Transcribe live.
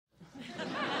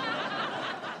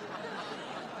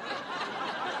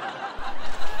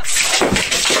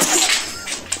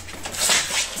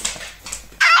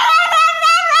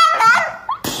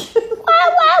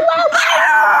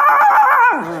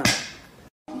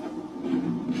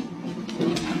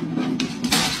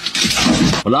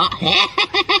Hola.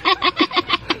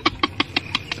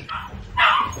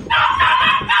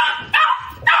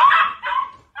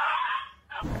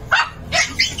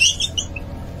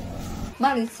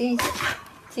 Mari,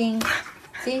 ching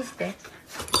して。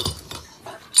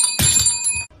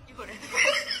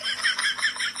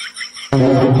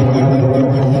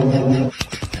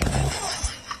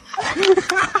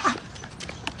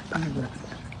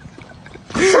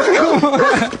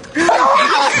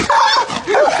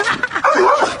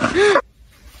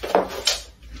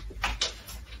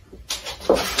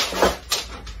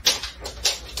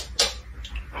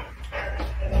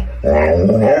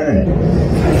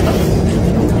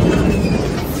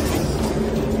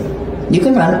You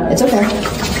can run. It's okay.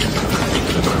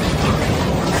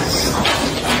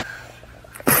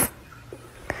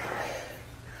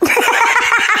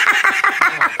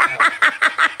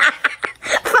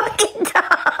 Fucking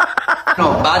dog.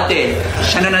 No, bate.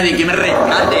 Ya no hay nadie que me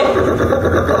rescate.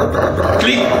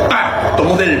 Clic, pa.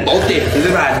 Tomo del bote. Es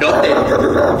de grandote.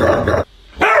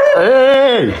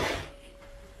 Hey!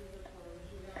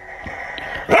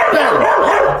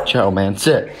 Ciao, man.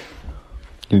 Sit.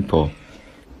 Give me pull.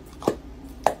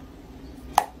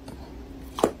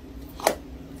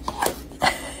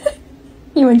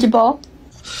 You want your ball?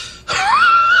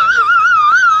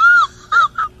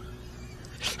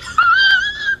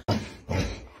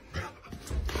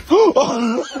 Oh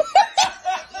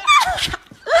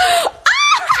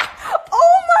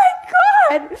my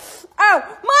god! Oh,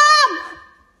 Mom!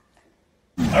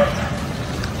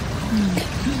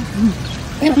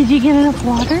 Did you get enough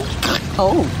water?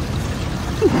 Oh.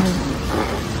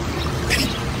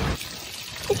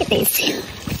 Look at these two.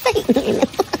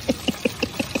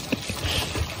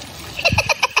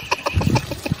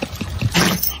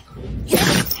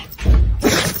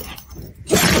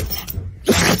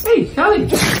 Hey, Callie.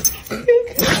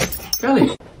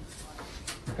 Callie.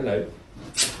 Hello.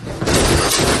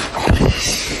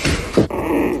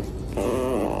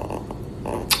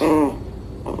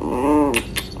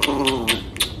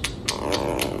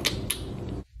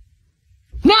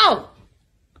 No!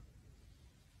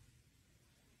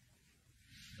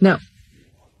 No.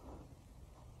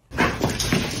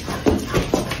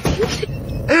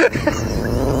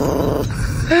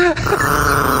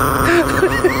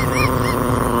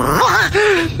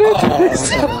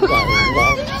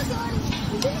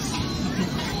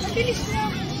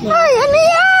 Ay, ano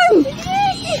yan?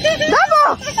 Damo!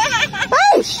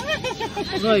 Ay!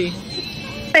 Roy.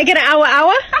 Can I get an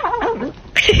awa-awa?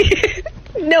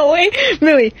 No way.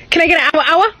 Really? Can I get an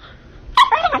awa-awa?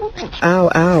 Ow,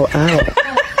 ow, ow.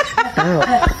 Ow,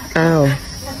 ow.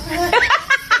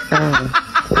 Ow.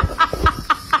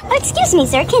 Excuse me,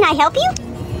 sir. Can I help you?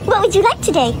 What would you like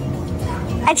today?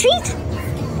 A treat?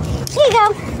 Here you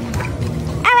go.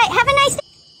 All right. Have a nice day.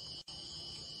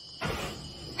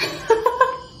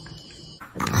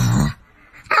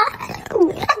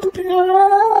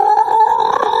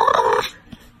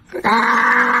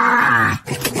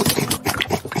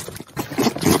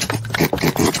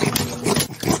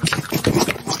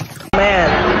 Man,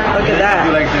 look at that.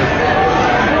 You like this?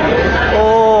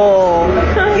 Oh,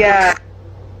 yeah.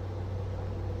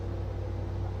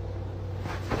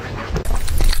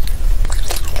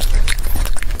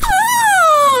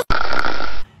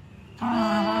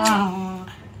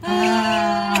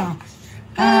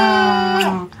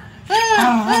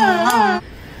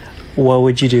 What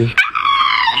would you do?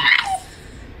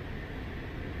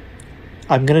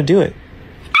 I'm gonna do it.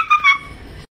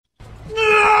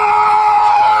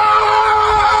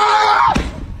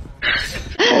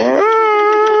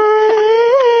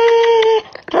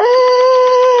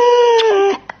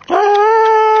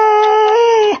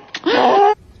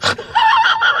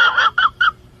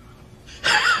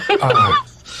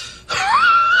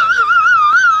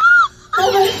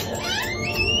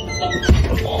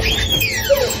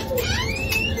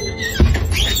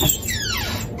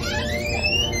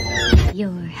 You're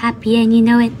happy and you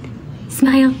know it.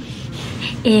 Smile.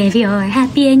 If you're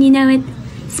happy and you know it,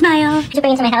 smile. Did you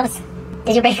bring into my house?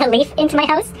 Did you bring a leaf into my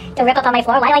house to rip up on my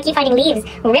floor? Why do I keep finding leaves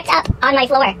ripped up on my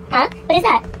floor? Huh? What is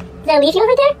that? Is that a leafy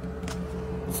over there?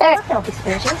 Sir. Don't be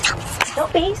suspicious.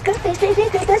 Don't be suspicious.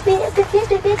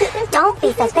 Don't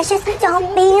be suspicious.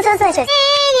 Don't be suspicious.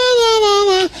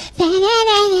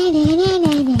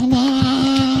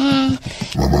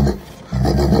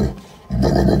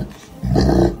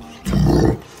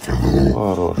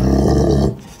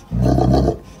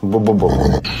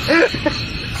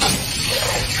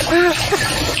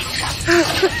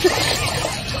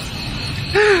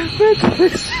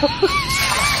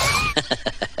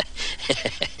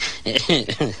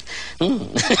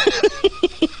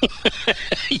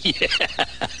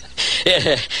 Yeah.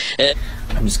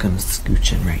 I'm just gonna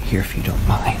scooch in right here if you don't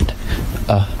mind.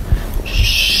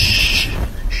 Shh.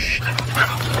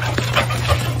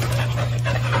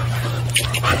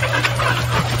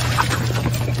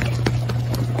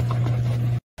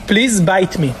 Please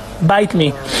bite me. Bite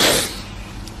me.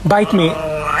 Bite me.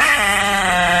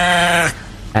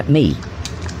 At me.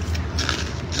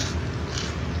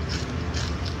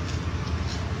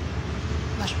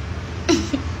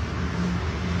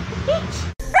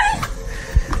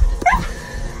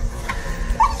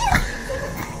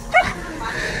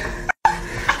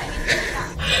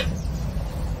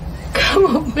 Come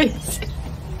on, Mason.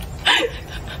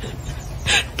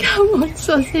 Come on,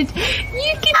 sausage.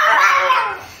 You can.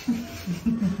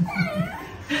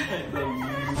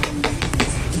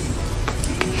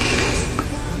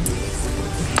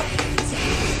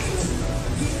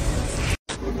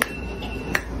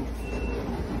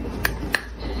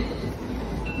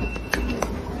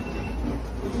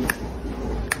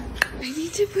 I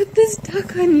need to put this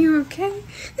duck on you, okay?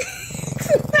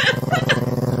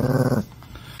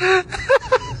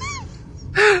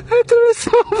 Du är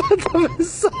så på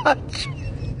massage.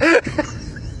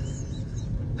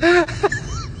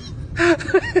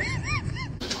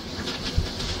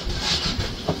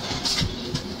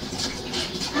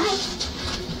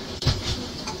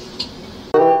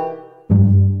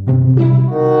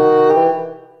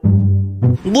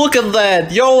 Look at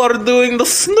that! Y'all are doing the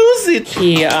snoozy.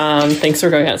 He thinks we're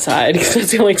going outside because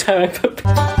that's the only time I put.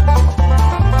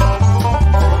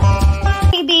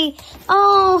 Baby.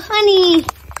 Oh, honey.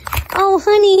 Oh,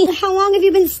 honey. How long have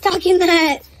you been stuck in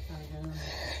that?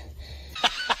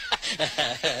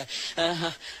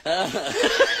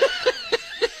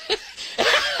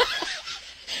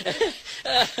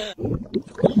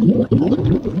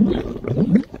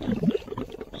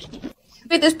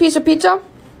 Eat this piece of pizza,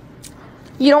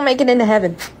 you don't make it into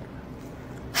heaven.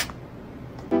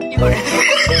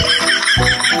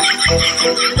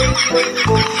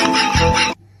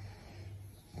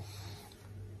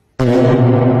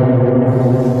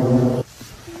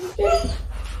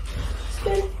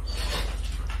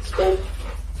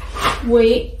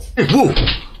 Wait. Whoa!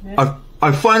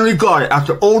 I finally got it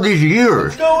after all these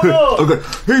years. No. Okay.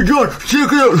 Hey John, check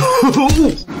it out.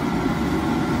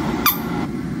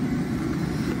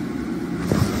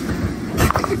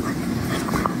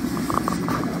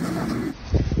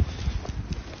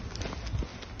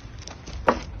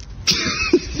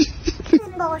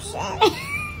 Bullshit.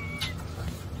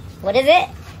 What is it?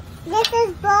 This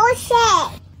is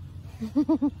bullshit.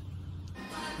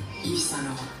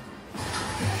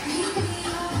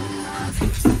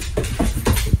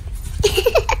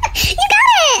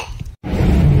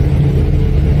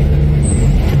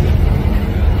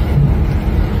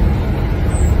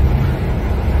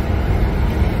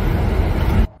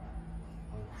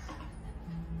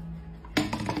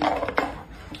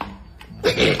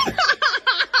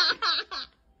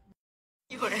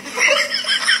 You got it!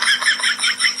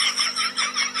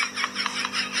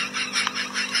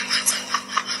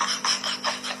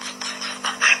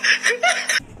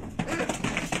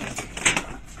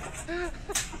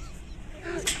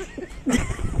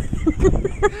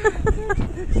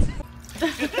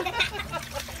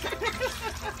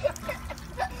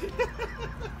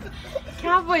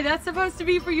 Cowboy, that's supposed to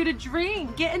be for you to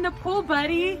drink. Get in the pool,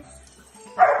 buddy.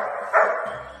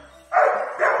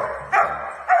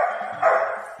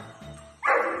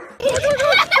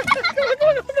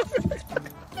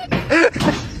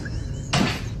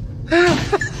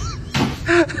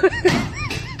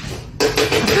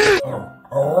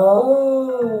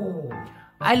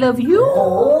 I love you.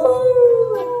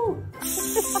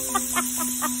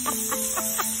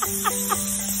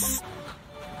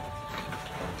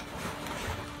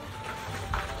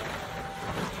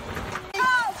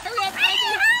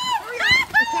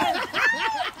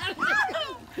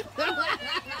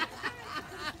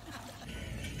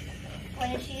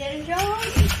 When is she getting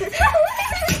drunk?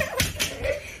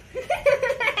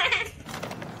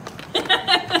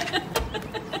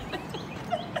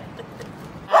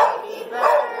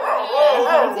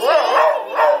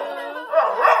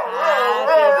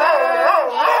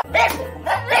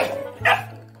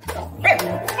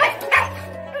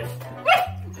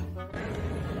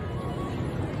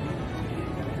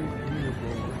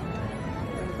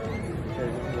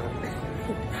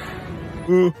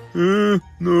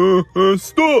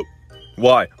 Stop!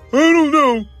 Why? I don't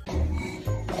know.